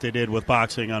 80s and what they did with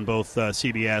boxing on both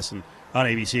CBS and on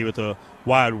ABC with the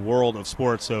Wide World of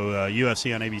Sports. So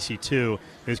UFC on ABC2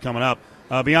 is coming up.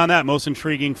 Beyond that, most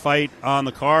intriguing fight on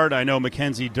the card. I know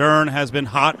Mackenzie Dern has been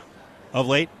hot of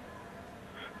late.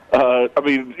 I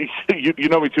mean, you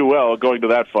know me too well going to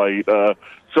that fight.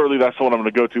 Certainly that's the one I'm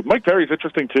going to go to. Mike Perry's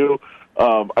interesting too.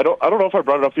 I don't know if I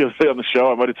brought it up the other day on the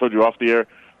show. I might have told you off the air.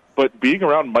 But being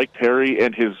around Mike Perry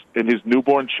and his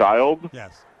newborn child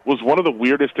was one of the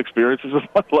weirdest experiences of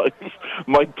my life.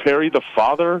 Mike Perry, the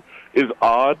father, is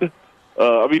odd.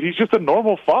 I mean, he's just a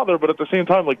normal father, but at the same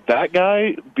time, like, that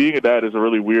guy, being a dad is a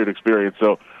really weird experience.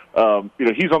 So,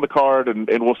 he's on the card,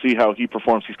 and we'll see how he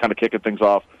performs. He's kind of kicking things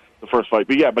off the first fight.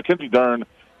 But, yeah, Mackenzie Dern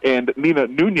and Nina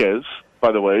Nunez,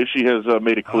 by the way, she has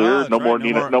made it clear no more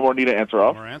Nina Ansaroff.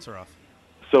 No more Ansaroff.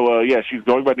 So, she's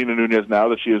going by Nina Nunez now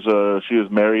that she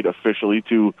is married officially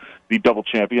to the double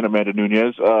champion, Amanda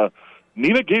Nunez.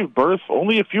 Nina gave birth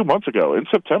only a few months ago in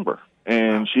September,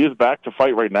 and she is back to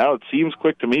fight right now. It seems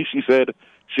quick to me. She said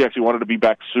she actually wanted to be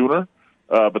back sooner,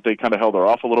 but they kind of held her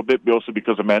off a little bit, also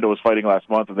because Amanda was fighting last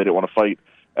month, and they didn't want to fight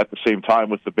at the same time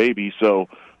with the baby. So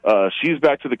she's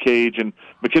back to the cage, and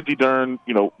Mackenzie Dern,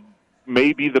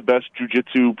 may be the best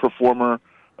jiu-jitsu performer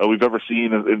we've ever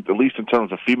seen, at least in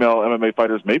terms of female MMA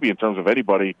fighters, maybe in terms of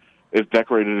anybody, as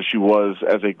decorated as she was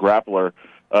as a grappler.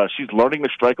 She's learning to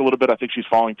strike a little bit. I think she's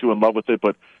falling too in love with it,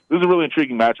 but this is a really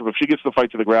intriguing matchup. If she gets the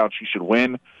fight to the ground, she should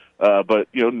win. But,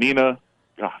 Nina,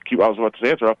 I was about to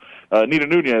answer her. Nina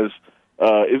Nunez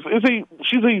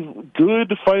she's a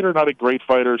good fighter, not a great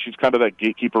fighter. She's kind of that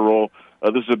gatekeeper role.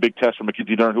 This is a big test for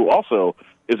Mackenzie Dern, who also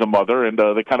is a mother, and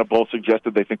they kind of both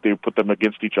suggested they think they would put them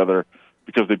against each other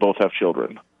because they both have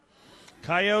children.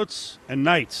 Coyotes and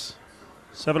Knights,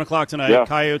 7 o'clock tonight. Yeah.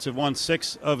 Coyotes have won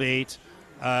 6 of 8.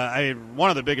 One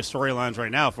of the biggest storylines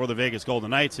right now for the Vegas Golden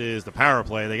Knights is the power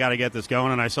play. They got to get this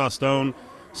going, and I saw Stone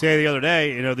say the other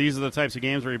day, these are the types of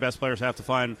games where your best players have to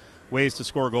find ways to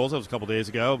score goals. That was a couple days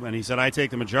ago, and he said, I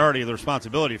take the majority of the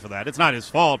responsibility for that. It's not his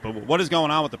fault, but what is going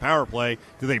on with the power play?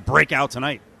 Do they break out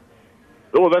tonight?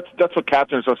 Well, that's what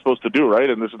captains are supposed to do, right?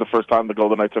 And this is the first time the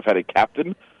Golden Knights have had a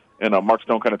captain, and Mark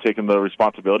Stone kind of taking the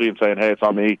responsibility and saying, hey, it's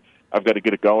on me. I've got to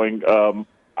get it going.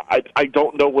 I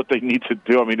don't know what they need to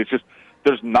do. I mean, it's just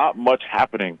there's not much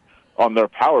happening on their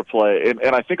power play,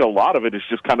 and I think a lot of it is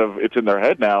just kind of it's in their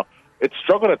head now. It's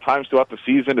struggled at times throughout the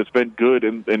season. It's been good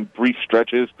in brief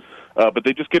stretches, but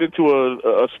they just get into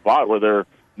a spot where they're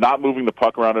not moving the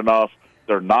puck around enough.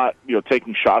 They're not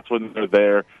taking shots when they're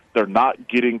there. They're not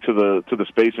getting to the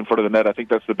space in front of the net. I think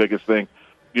that's the biggest thing.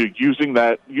 Using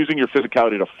your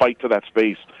physicality to fight to that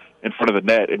space in front of the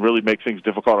net and really make things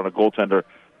difficult on a goaltender.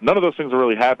 None of those things are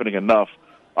really happening enough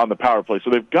on the power play, so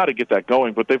they've got to get that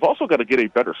going. But they've also got to get a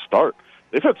better start.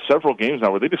 They've had several games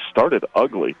now where they just started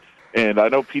ugly. And I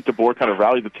know Pete DeBoer kind of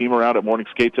rallied the team around at Morning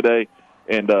Skate today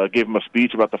and gave them a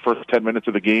speech about the first 10 minutes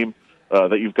of the game,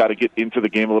 that you've got to get into the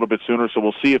game a little bit sooner. So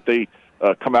we'll see if they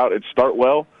come out and start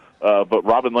well. But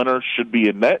Robin Lehner should be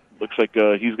in net. Looks like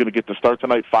he's going to get the start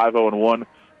tonight, 5-0-1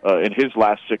 in his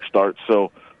last 6 starts.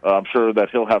 So I'm sure that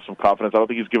he'll have some confidence. I don't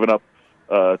think he's given up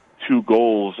 2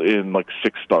 goals in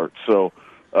 6 starts. So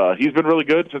he's been really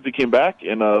good since he came back,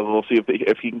 and we'll see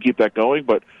if he can keep that going.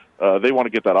 But they want to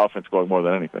get that offense going more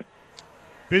than anything.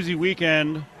 Busy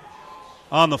weekend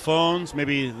on the phones,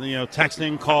 maybe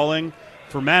texting, calling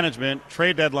for management.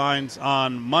 Trade deadlines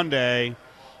on Monday.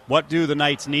 What do the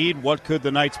Knights need? What could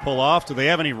the Knights pull off? Do they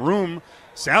have any room,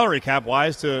 salary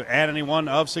cap-wise, to add anyone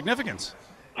of significance?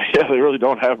 Yeah, they really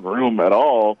don't have room at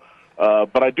all.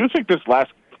 But I do think this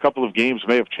last couple of games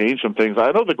may have changed some things.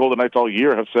 I know the Golden Knights all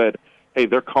year have said, hey,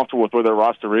 they're comfortable with where their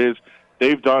roster is.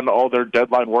 They've done all their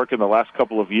deadline work in the last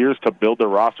couple of years to build their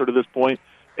roster to this point,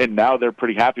 and now they're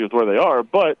pretty happy with where they are,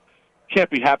 but can't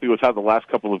be happy with how the last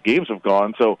couple of games have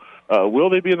gone. So will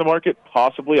they be in the market?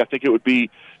 Possibly. I think it would be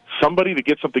somebody to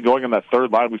get something going on that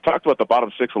third line. We've talked about the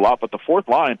bottom six a lot, but the fourth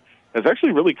line has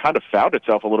actually really kind of found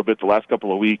itself a little bit the last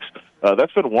couple of weeks.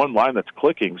 That's been one line that's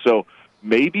clicking. So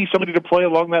maybe somebody to play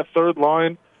along that third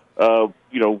line,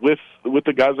 with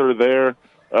the guys that are there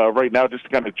right now, just to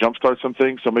kind of jumpstart some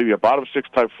things. So maybe a bottom six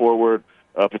type forward,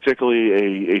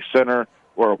 particularly a center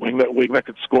or a wing that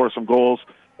could score some goals,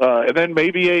 and then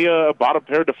maybe a bottom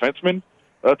pair defenseman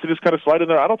to just kind of slide in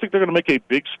there. I don't think they're going to make a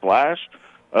big splash,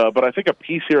 but I think a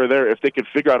piece here or there, if they could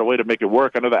figure out a way to make it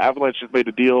work. I know the Avalanche just made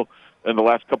a deal in the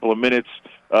last couple of minutes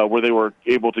where they were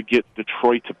able to get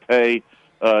Detroit to pay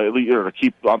at least, or to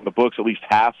keep on the books at least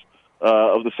half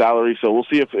of the salary. So we'll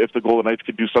see if the Golden Knights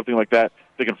could do something like that.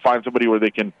 They can find somebody where they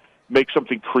can make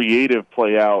something creative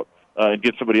play out and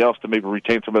get somebody else to maybe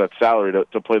retain some of that salary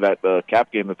to play that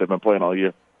cap game that they've been playing all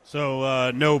year.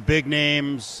 So no big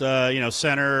names,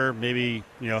 center, maybe,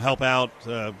 help out,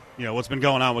 what's been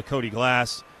going on with Cody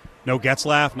Glass. No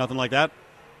Getzlaf, nothing like that?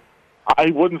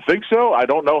 I wouldn't think so. I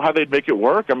don't know how they'd make it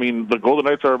work. I mean, the Golden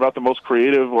Knights are about the most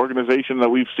creative organization that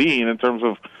we've seen in terms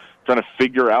of trying to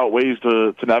figure out ways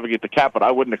to navigate the cap, but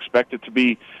I wouldn't expect it to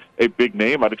be a big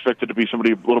name. I'd expect it to be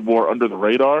somebody a little more under the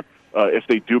radar. If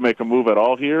they do make a move at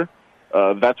all here,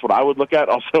 that's what I would look at.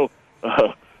 Also,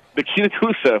 Nikita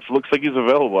Gusev looks like he's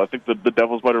available. I think the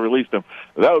Devils might have released him.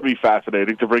 That would be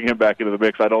fascinating to bring him back into the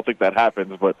mix. I don't think that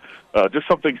happens, but just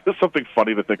something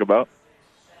funny to think about.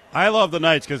 I love the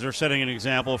Knights because they're setting an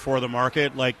example for the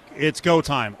market. Like, it's go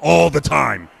time all the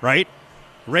time, right?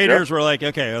 Raiders were like,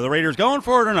 okay, are the Raiders going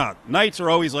for it or not? Knights are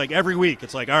always like, every week,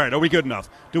 it's like, all right, are we good enough?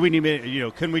 Do we need,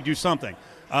 can we do something?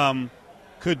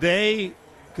 Could they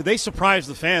surprise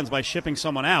the fans by shipping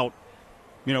someone out,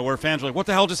 where fans are like, what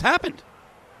the hell just happened?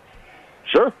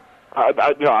 Sure.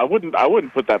 I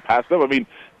wouldn't put that past them. I mean,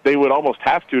 they would almost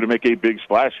have to make a big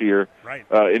splash here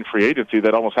in free agency.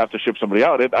 They'd almost have to ship somebody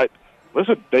out.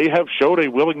 Listen, they have showed a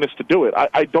willingness to do it.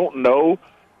 I don't know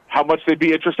how much they'd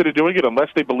be interested in doing it unless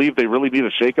they believe they really need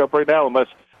a shakeup right now, unless,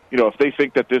 if they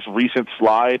think that this recent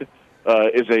slide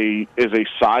is a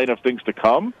sign of things to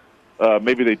come.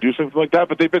 Maybe they do something like that,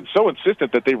 but they've been so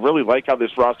insistent that they really like how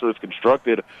this roster is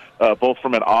constructed, both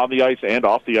from an on-the-ice and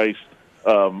off-the-ice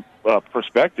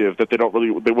perspective, that they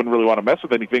wouldn't really want to mess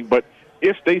with anything. But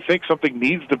if they think something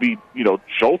needs to be,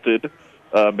 jolted,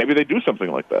 maybe they do something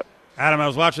like that. Adam, I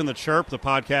was watching The Chirp, the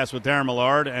podcast with Darren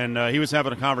Millard, and he was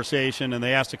having a conversation, and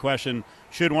they asked a question,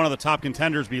 should one of the top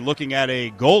contenders be looking at a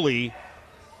goalie?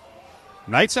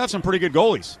 Knights have some pretty good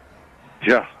goalies.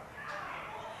 Yeah.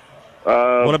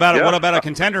 What about a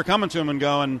contender coming to him and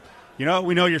going,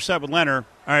 we know you're set with Leonard.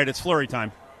 All right, it's Fleury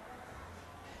time.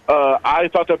 I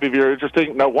thought that'd be very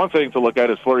interesting. Now, one thing to look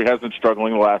at is Fleury has been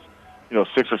struggling the last,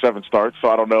 6 or 7 starts, so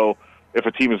I don't know if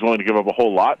a team is willing to give up a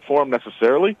whole lot for him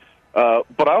necessarily.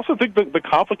 But I also think the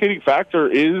complicating factor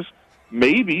is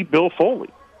maybe Bill Foley.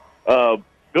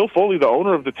 Bill Foley, the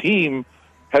owner of the team,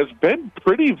 has been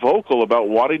pretty vocal about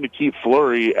wanting to keep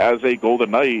Fleury as a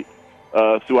Golden Knight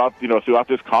throughout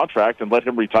this contract and let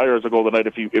him retire as a Golden Knight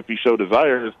if he so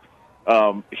desires.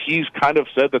 He's kind of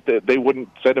said that they wouldn't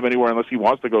send him anywhere unless he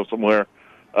wants to go somewhere.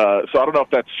 So I don't know if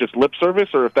that's just lip service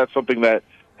or if that's something that,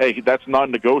 hey, that's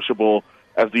non-negotiable.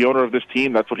 As the owner of this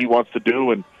team, that's what he wants to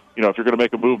do, and if you're going to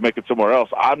make a move, make it somewhere else.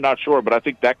 I'm not sure, but I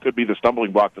think that could be the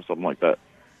stumbling block to something like that.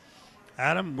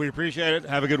 Adam, we appreciate it.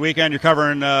 Have a good weekend. You're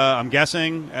covering, I'm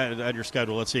guessing, at your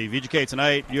schedule. Let's see, VGK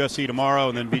tonight, UFC tomorrow,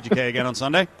 and then VGK again on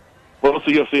Sunday? Well, it's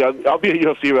the UFC. I'll be at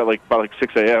UFC at by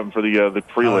 6 a.m. for the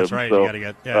prelim. Oh, that's right. So, you got to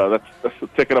get, yeah. That's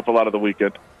taking up a lot of the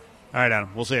weekend. All right, Adam.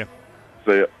 We'll see you.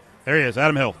 See ya. There he is,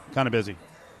 Adam Hill. Kind of busy.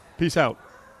 Peace out.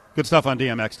 Good stuff on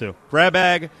DMX, too. Grab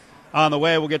bag on the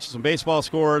way. We'll get you some baseball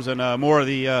scores and more of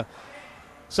the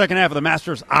second half of the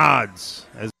Masters odds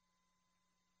as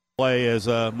play as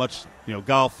much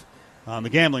golf on the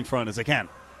gambling front as they can.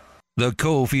 The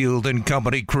Cofield and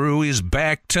Company crew is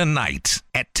back tonight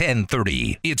at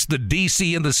 10:30. It's the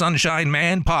DC and the Sunshine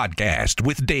Man podcast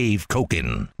with Dave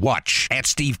Koken. Watch at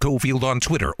Steve Cofield on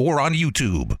Twitter or on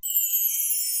YouTube.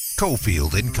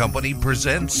 Cofield and Company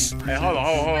presents. Hey, hold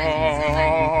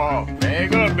on.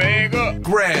 Bag up.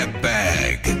 Grab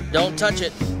Bag. Don't touch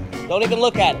it. Don't even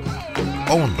look at it.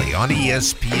 Only on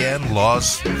ESPN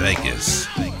Las Vegas.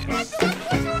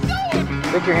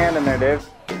 Stick your hand in there, Dave.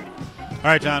 All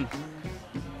right, John.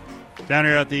 Down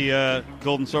here at the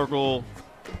Golden Circle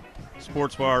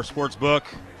Sports Bar, Sports Book.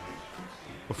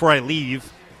 Before I leave,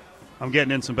 I'm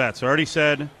getting in some bets. I already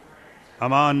said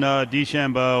I'm on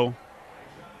DeChambeau.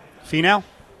 Finau?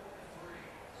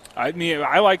 I mean,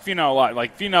 I like Finau a lot.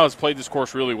 Like, Finau has played this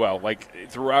course really well, like,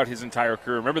 throughout his entire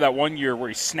career. Remember that one year where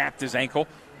he snapped his ankle,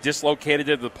 dislocated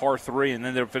it at the par 3, and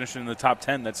then they were finishing in the top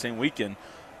 10 that same weekend.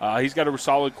 He's got a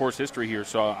solid course history here,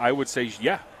 so I would say,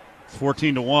 yeah.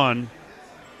 14-1.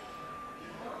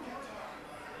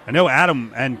 I know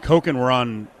Adam and Koken were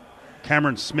on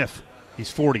Cameron Smith. He's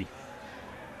 40.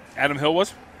 Adam Hill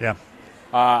was? Yeah.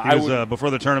 He was before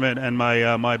the tournament, and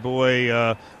my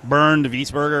boy Bernd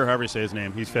Wiesberger, however you say his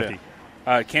name, he's 50.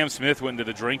 Yeah. Cam Smith went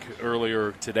into the drink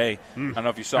earlier today. I don't know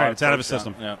if you saw it. It's out of his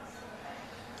system. Yeah.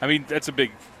 I mean, that's a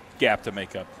big gap to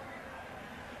make up.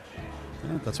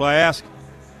 Yeah, that's why I ask.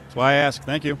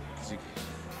 Thank you.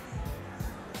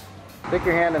 Stick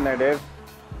your hand in there, Dave.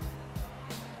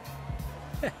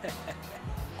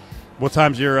 What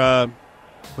time's your well,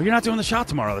 you're not doing the shot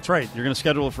tomorrow. That's right. You're going to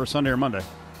schedule it for Sunday or Monday.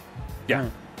 Yeah.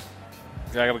 Right.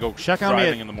 Yeah, I got to go check on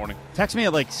driving me in the morning. Text me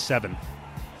at like 7.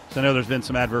 So I know there's been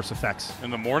some adverse effects. In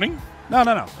the morning? No.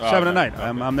 7 okay. at night. Okay.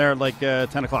 I'm there at like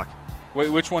 10 o'clock. Wait,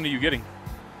 which one are you getting?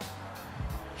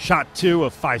 Shot 2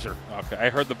 of Pfizer. Okay. I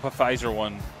heard the Pfizer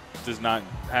one does not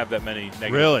have that many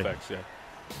negative really? effects. Yeah.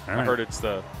 All I right. heard it's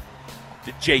the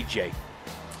JJ.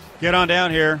 Get on down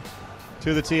here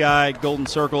to the TI Golden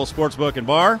Circle Sportsbook and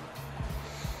Bar.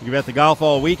 You can bet the golf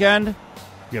all weekend.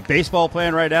 You got baseball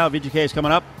playing right now. VGK is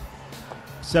coming up.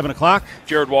 7 o'clock.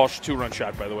 Jared Walsh, 2-run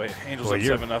shot, by the way. Angels up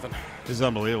 7-0. This is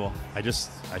unbelievable. I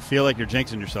feel like you're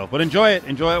jinxing yourself. But enjoy it.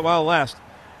 Enjoy it while it lasts.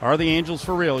 Are the Angels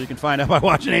for real? You can find out by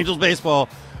watching Angels baseball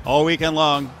all weekend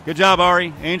long. Good job,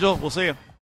 Ari. Angel, we'll see you.